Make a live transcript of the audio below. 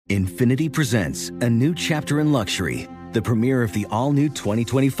Infiniti presents a new chapter in luxury, the premiere of the all-new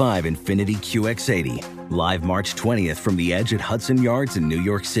 2025 Infiniti QX80, live March 20th from the Edge at Hudson Yards in New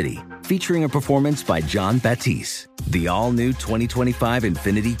York City, featuring a performance by John Batiste. The all-new 2025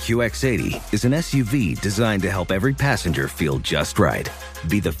 Infiniti QX80 is an SUV designed to help every passenger feel just right.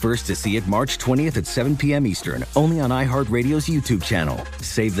 Be the first to see it March 20th at 7 p.m. Eastern, only on iHeartRadio's YouTube channel.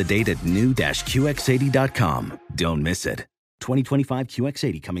 Save the date at new-QX80.com. Don't miss it. 2025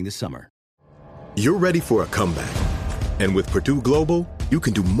 QX80 coming this summer. You're ready for a comeback. And with Purdue Global, you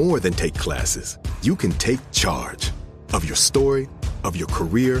can do more than take classes. You can take charge of your story, of your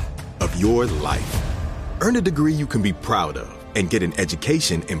career, of your life. Earn a degree you can be proud of and get an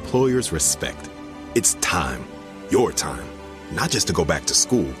education employers respect. It's time, your time, not just to go back to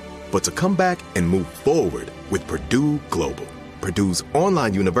school, but to come back and move forward with Purdue Global, Purdue's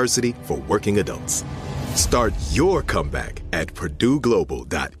online university for working adults. Start your comeback at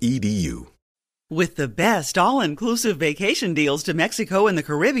purdueglobal.edu. With the best all-inclusive vacation deals to Mexico and the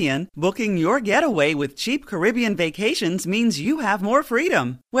Caribbean, booking your getaway with Cheap Caribbean Vacations means you have more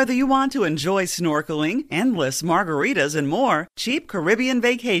freedom. Whether you want to enjoy snorkeling, endless margaritas, and more, Cheap Caribbean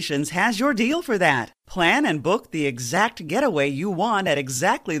Vacations has your deal for that. Plan and book the exact getaway you want at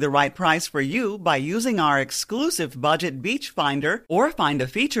exactly the right price for you by using our exclusive budget beach finder, or find a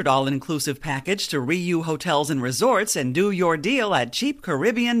featured all-inclusive package to Riu Hotels and Resorts and do your deal at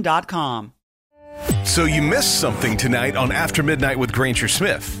cheapcaribbean.com. So you missed something tonight on After Midnight with Granger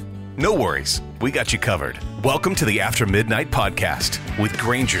Smith. No worries, we got you covered. Welcome to the After Midnight podcast with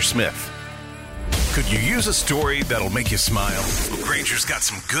Granger Smith. Could you use a story that'll make you smile? Well, Granger's got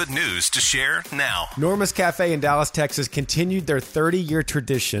some good news to share now. Norma's Cafe in Dallas, Texas continued their 30-year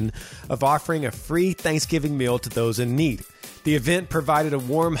tradition of offering a free Thanksgiving meal to those in need. The event provided a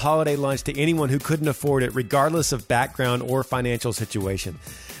warm holiday lunch to anyone who couldn't afford it, regardless of background or financial situation.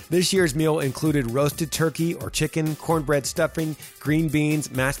 This year's meal included roasted turkey or chicken, cornbread stuffing, green beans,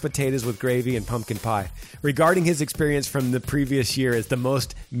 mashed potatoes with gravy, and pumpkin pie. Regarding his experience from the previous year as the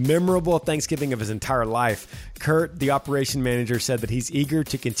most memorable Thanksgiving of his entire life, Kurt, the operation manager, said that he's eager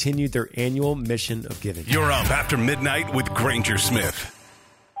to continue their annual mission of giving. You're up After Midnight with Granger Smith.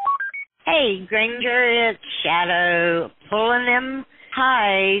 Hey, Granger, it's Shadow. Pulling them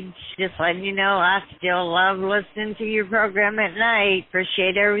hides. Just letting you know I still love listening to your program at night.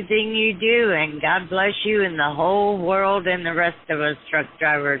 Appreciate everything you do, and God bless you and the whole world and the rest of us truck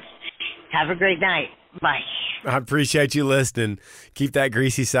drivers. Have a great night. Bye. I appreciate you listening. Keep that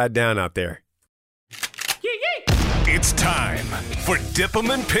greasy side down out there. It's time for Dip 'em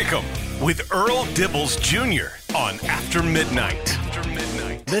and Pick 'em with Earl Dibbles Jr. on After Midnight.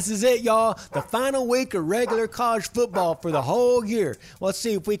 This is it, y'all. The final week of regular college football for the whole year. Let's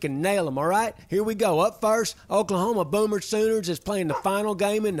see if we can nail them, all right? Here we go. Up first, Oklahoma Boomer Sooners is playing the final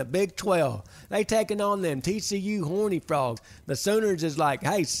game in the Big 12. They taking on them TCU Horny Frogs. The Sooners is like,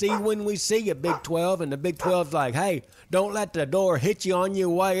 hey, see when we see you, Big 12. And the Big 12's like, hey, don't let the door hit you on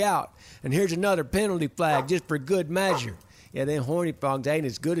your way out. And here's another penalty flag just for good measure. Yeah, them Horny Frogs ain't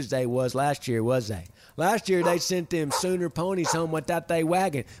as good as they was last year, was they? Last year, they sent them Sooner ponies home without they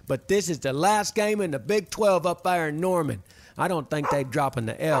wagon. But this is the last game in the Big 12 up there in Norman. I don't think they dropping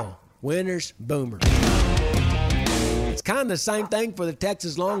the L. Winners, Boomer. It's kind of the same thing for the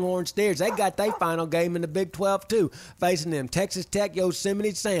Texas Longhorn Steers. They got their final game in the Big 12, too, facing them Texas Tech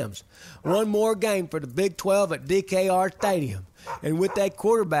Yosemite Sams. One more game for the Big 12 at DKR Stadium. And with that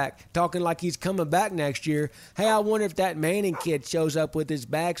quarterback talking like he's coming back next year, hey, I wonder if that Manning kid shows up with his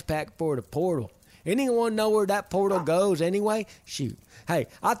bags packed for the portal. Anyone know where that portal goes anyway? Shoot. Hey,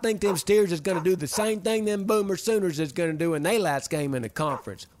 I think them Steers is going to do the same thing them Boomer Sooners is going to do in their last game in the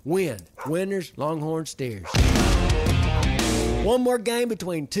conference. Win. Winners, Longhorn Steers. One more game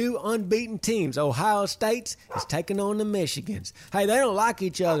between two unbeaten teams. Ohio State is taking on the Michigans. Hey, they don't like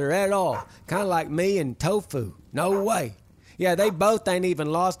each other at all. Kind of like me and Tofu. No way. Yeah, they both ain't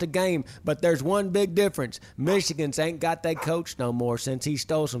even lost a game, but there's one big difference. Michigan's ain't got that coach no more since he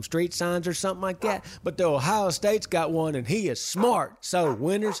stole some street signs or something like that, but the Ohio State's got one, and he is smart. So,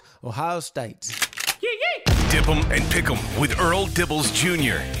 winners, Ohio State's. Dip 'em and Pick 'em with Earl Dibbles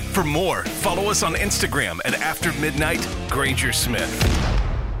Jr. For more, follow us on Instagram at After Midnight Granger Smith.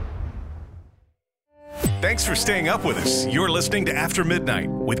 Thanks for staying up with us. You're listening to After Midnight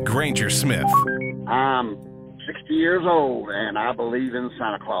with Granger Smith. 60 years old, and I believe in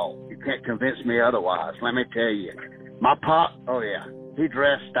Santa Claus. You can't convince me otherwise. Let me tell you. My pop, oh yeah, he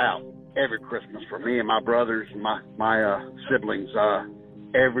dressed out every Christmas for me and my brothers and my siblings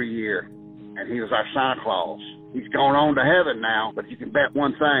every year. And he was our Santa Claus. He's gone on to heaven now, but you can bet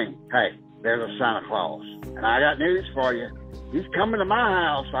one thing. Hey, there's a Santa Claus. And I got news for you. He's coming to my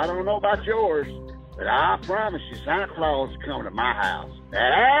house. I don't know about yours, but I promise you, Santa Claus is coming to my house.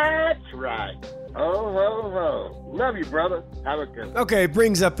 That's right. Ho, ho, ho. Love you, brother. Have a good one. Okay,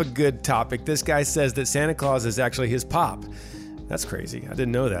 brings up a good topic. This guy says that Santa Claus is actually his pop. That's crazy. I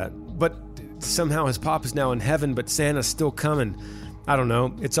didn't know that. But somehow his pop is now in heaven, but Santa's still coming. I don't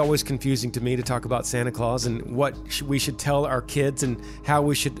know. It's always confusing to me to talk about Santa Claus and what we should tell our kids and how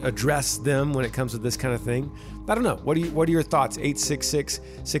we should address them when it comes to this kind of thing. I don't know. What are your thoughts?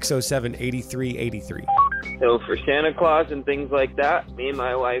 866-607-8383. So for Santa Claus and things like that, me and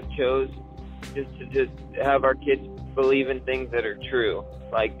my wife chose just have our kids believe in things that are true,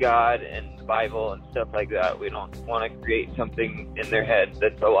 like God and the Bible and stuff like that. We don't want to create something in their head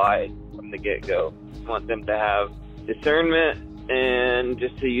that's a lie from the get-go. We want them to have discernment and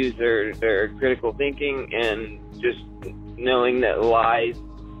just to use their critical thinking and just knowing that lies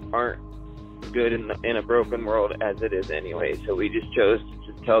aren't good in a broken world as it is anyway. So we just chose to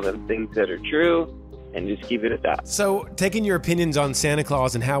just tell them things that are true and just keep it at that. So, taking your opinions on Santa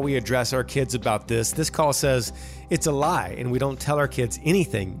Claus and how we address our kids about this call says it's a lie, and we don't tell our kids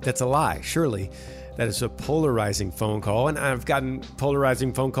anything that's a lie. Surely, that is a polarizing phone call, and I've gotten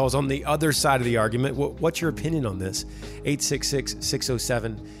polarizing phone calls on the other side of the argument. What's your opinion on this?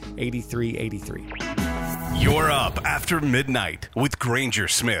 866-607-8383. You're up after midnight with Granger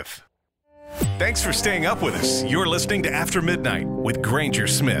Smith. Thanks for staying up with us. You're listening to After Midnight with Granger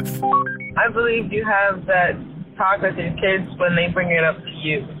Smith. I believe you have that talk with your kids when they bring it up to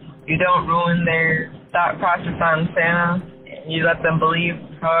you. You don't ruin their thought process on Santa. You let them believe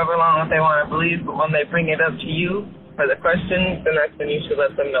however long they want to believe, but when they bring it up to you for the questions, then that's when you should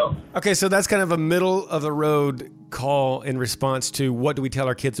let them know. Okay, so that's kind of a middle-of-the-road call in response to what do we tell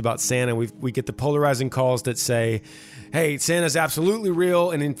our kids about Santa. We get the polarizing calls that say, hey, Santa's absolutely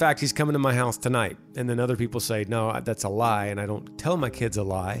real, and in fact, he's coming to my house tonight. And then other people say, no, that's a lie, and I don't tell my kids a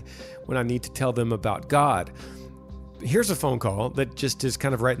lie when I need to tell them about God. Here's a phone call that just is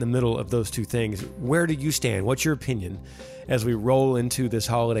kind of right in the middle of those two things. Where do you stand? What's your opinion as we roll into this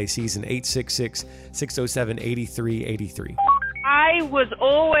holiday season? 866-607-8383. I was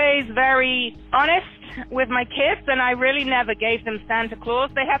always very honest with my kids, and I really never gave them Santa Claus.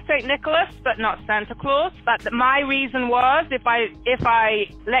 They have St. Nicholas, but not Santa Claus. But my reason was, if I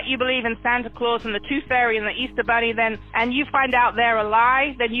let you believe in Santa Claus and the Tooth Fairy and the Easter Bunny, and you find out they're a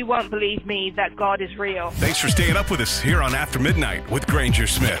lie, then you won't believe me that God is real. Thanks for staying up with us here on After Midnight with Granger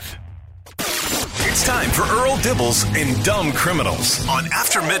Smith. It's time for Earl Dibbles and Dumb Criminals on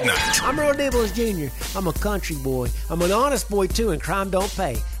After Midnight. I'm Earl Dibbles Jr. I'm a country boy. I'm an honest boy, too, and crime don't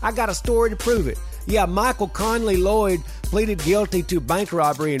pay. I got a story to prove it. Yeah, Michael Conley Lloyd pleaded guilty to bank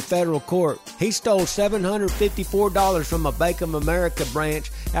robbery in federal court. He stole $754 from a Bank of America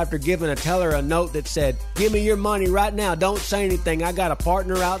branch after giving a teller a note that said, "Give me your money right now. Don't say anything. I got a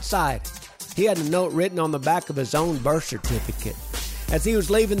partner outside." He had a note written on the back of his own birth certificate. As he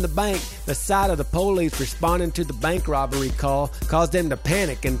was leaving the bank, the sight of the police responding to the bank robbery call caused him to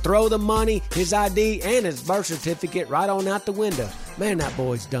panic and throw the money, his ID, and his birth certificate right on out the window. Man, that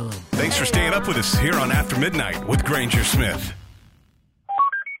boy's dumb. Thanks for staying up with us here on After Midnight with Granger Smith.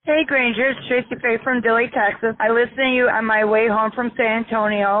 Hey, Granger, it's Tracy Faye from Dilley, Texas. I listen to you on my way home from San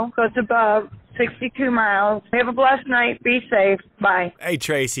Antonio, so it's above 62 miles. Have a blessed night. Be safe. Bye. Hey,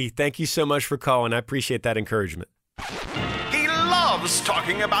 Tracy, thank you so much for calling. I appreciate that encouragement. He loves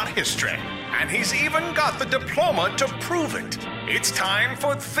talking about history, and he's even got the diploma to prove it. It's time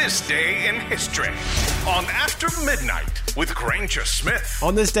for This Day in History on After Midnight with Granger Smith.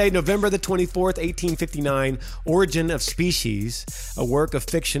 On this day, November the 24th, 1859, Origin of Species, a work of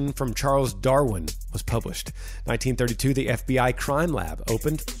fiction from Charles Darwin, was published. 1932, the FBI Crime Lab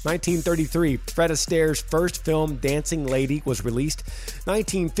opened. 1933, Fred Astaire's first film, Dancing Lady, was released.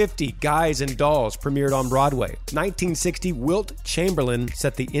 1950, Guys and Dolls premiered on Broadway. 1960, Wilt Chamberlain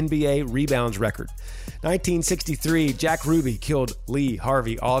set the NBA rebounds record. 1963, Jack Ruby killed Lee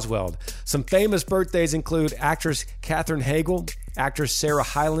Harvey Oswald. Some famous birthdays include actress Katherine Hagel, actress Sarah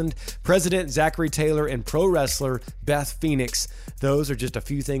Hyland, President Zachary Taylor, and pro wrestler Beth Phoenix. Those are just a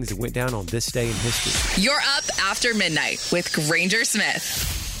few things that went down on this day in history. You're up after midnight with Granger Smith.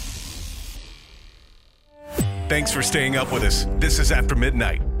 Thanks for staying up with us. This is After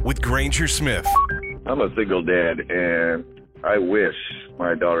Midnight with Granger Smith. I'm a single dad, and I wish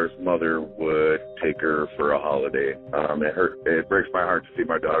my daughter's mother would take her for a holiday. It breaks my heart to see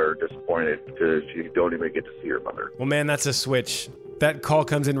my daughter disappointed because she don't even get to see her mother. Well, man, that's a switch. That call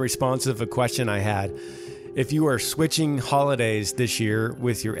comes in response of a question I had. If you are switching holidays this year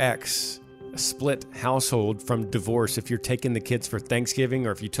with your ex, a split household from divorce, if you're taking the kids for Thanksgiving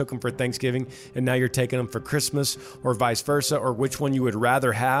or if you took them for Thanksgiving and now you're taking them for Christmas or vice versa, or which one you would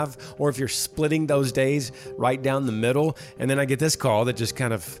rather have, or if you're splitting those days right down the middle. And then I get this call that just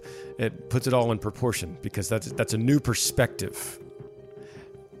kind of, it puts it all in proportion, because that's a new perspective.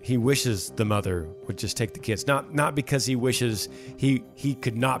 He wishes the mother would just take the kids, not because he wishes he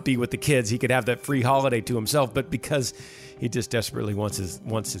could not be with the kids, he could have that free holiday to himself, but because he just desperately wants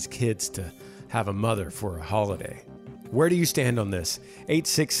his kids to have a mother for a holiday. Where do you stand on this?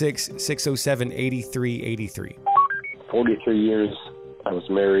 866-607-8383. 43 years I was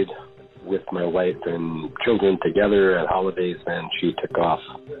married with my wife and children together at holidays, and she took off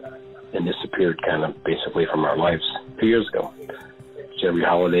and disappeared kind of basically from our lives 2 years ago. Every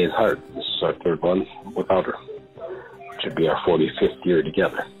holiday is hard. This is our third one without her. It should be our 45th year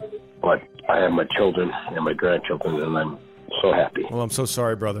together. But I have my children and my grandchildren, and I'm so happy. Well, I'm so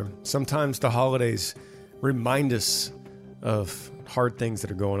sorry, brother. Sometimes the holidays remind us of hard things that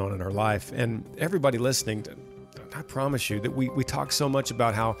are going on in our life. And everybody listening, I promise you that we talk so much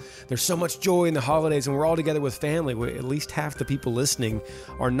about how there's so much joy in the holidays and we're all together with family. At least half the people listening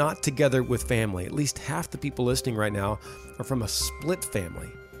are not together with family. At least half the people listening right now are from a split family.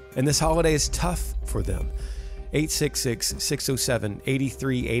 And this holiday is tough for them.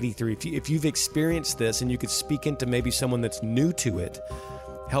 866-607-8383. If you've experienced this and you could speak into maybe someone that's new to it,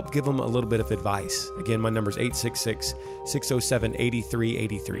 help give them a little bit of advice. Again, my number is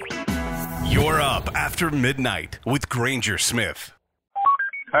 866-607-8383. You're up after midnight with Granger Smith.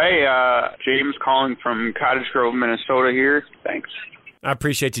 Hey, James calling from Cottage Grove, Minnesota here. Thanks. I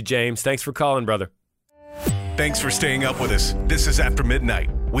appreciate you, James. Thanks for calling, brother. Thanks for staying up with us. This is After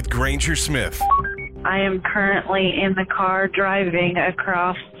Midnight with Granger Smith. I am currently in the car driving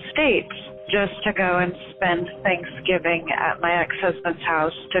across states just to go and spend Thanksgiving at my ex-husband's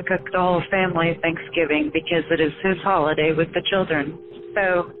house to cook the whole family Thanksgiving because it is his holiday with the children.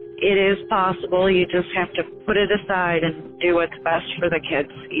 So it is possible. You just have to put it aside and do what's best for the kids,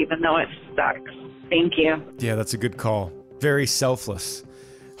 even though it sucks. Thank you. Yeah, that's a good call. Very selfless.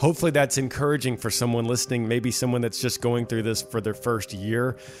 Hopefully that's encouraging for someone listening, maybe someone that's just going through this for their first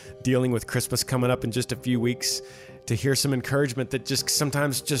year, dealing with Christmas coming up in just a few weeks, to hear some encouragement that just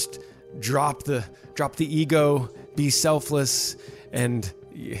sometimes just drop the ego, be selfless, and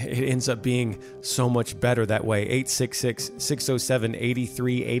it ends up being so much better that way.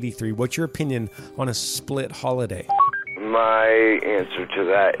 866-607-8383. What's your opinion on a split holiday? My answer to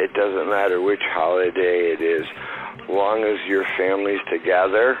that, it doesn't matter which holiday it is. Long as your family's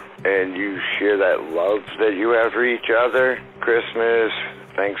together and you share that love that you have for each other, Christmas,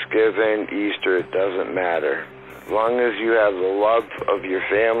 Thanksgiving, Easter, it doesn't matter. As long as you have the love of your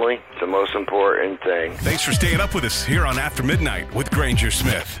family, it's the most important thing. Thanks for staying up with us here on After Midnight with Granger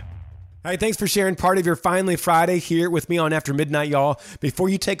Smith. Hey, thanks for sharing part of your Finally Friday here with me on After Midnight, y'all. Before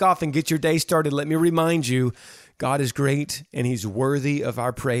you take off and get your day started, let me remind you, God is great and He's worthy of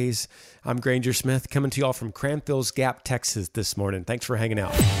our praise. I'm Granger Smith, coming to y'all from Cranfills Gap, Texas this morning. Thanks for hanging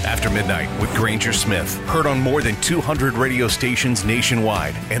out. After Midnight with Granger Smith. Heard on more than 200 radio stations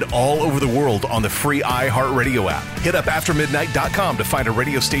nationwide and all over the world on the free iHeartRadio app. Hit up aftermidnight.com to find a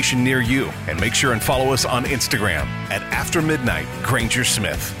radio station near you. And make sure and follow us on Instagram at After Midnight Granger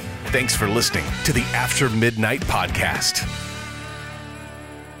Smith. Thanks for listening to the After Midnight Podcast.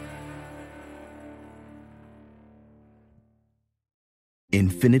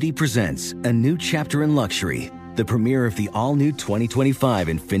 Infiniti presents a new chapter in luxury, the premiere of the all-new 2025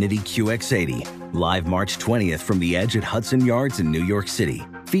 Infiniti QX80, live March 20th from the Edge at Hudson Yards in New York City,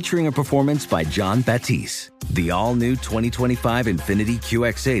 featuring a performance by John Batiste. The all-new 2025 Infiniti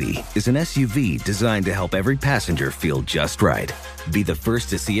QX80 is an SUV designed to help every passenger feel just right. Be the first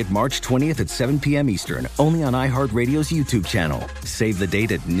to see it March 20th at 7 p.m. Eastern, only on iHeartRadio's YouTube channel. Save the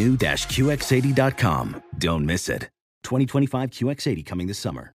date at new-QX80.com. Don't miss it. 2025 QX80 coming this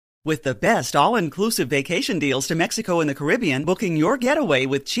summer. With the best all-inclusive vacation deals to Mexico and the Caribbean, booking your getaway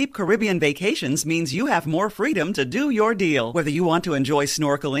with Cheap Caribbean Vacations means you have more freedom to do your deal. Whether you want to enjoy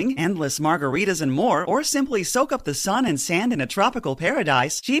snorkeling, endless margaritas and more, or simply soak up the sun and sand in a tropical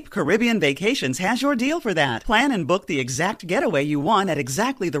paradise, Cheap Caribbean Vacations has your deal for that. Plan and book the exact getaway you want at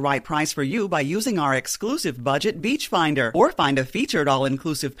exactly the right price for you by using our exclusive budget Beach Finder. Or find a featured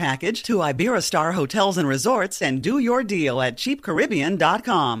all-inclusive package to Iberostar Hotels and Resorts and do your deal at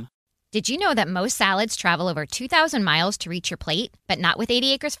cheapcaribbean.com. Did you know that most salads travel over 2,000 miles to reach your plate? But not with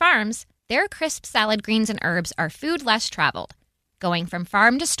 80 Acres Farms. Their crisp salad greens and herbs are food less traveled, going from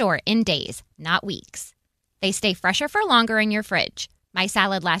farm to store in days, not weeks. They stay fresher for longer in your fridge. My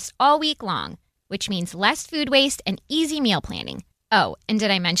salad lasts all week long, which means less food waste and easy meal planning. Oh, and did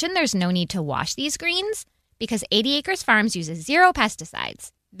I mention there's no need to wash these greens? Because 80 Acres Farms uses 0 pesticides.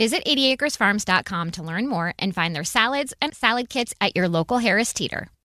 Visit 80acresfarms.com to learn more and find their salads and salad kits at your local Harris Teeter.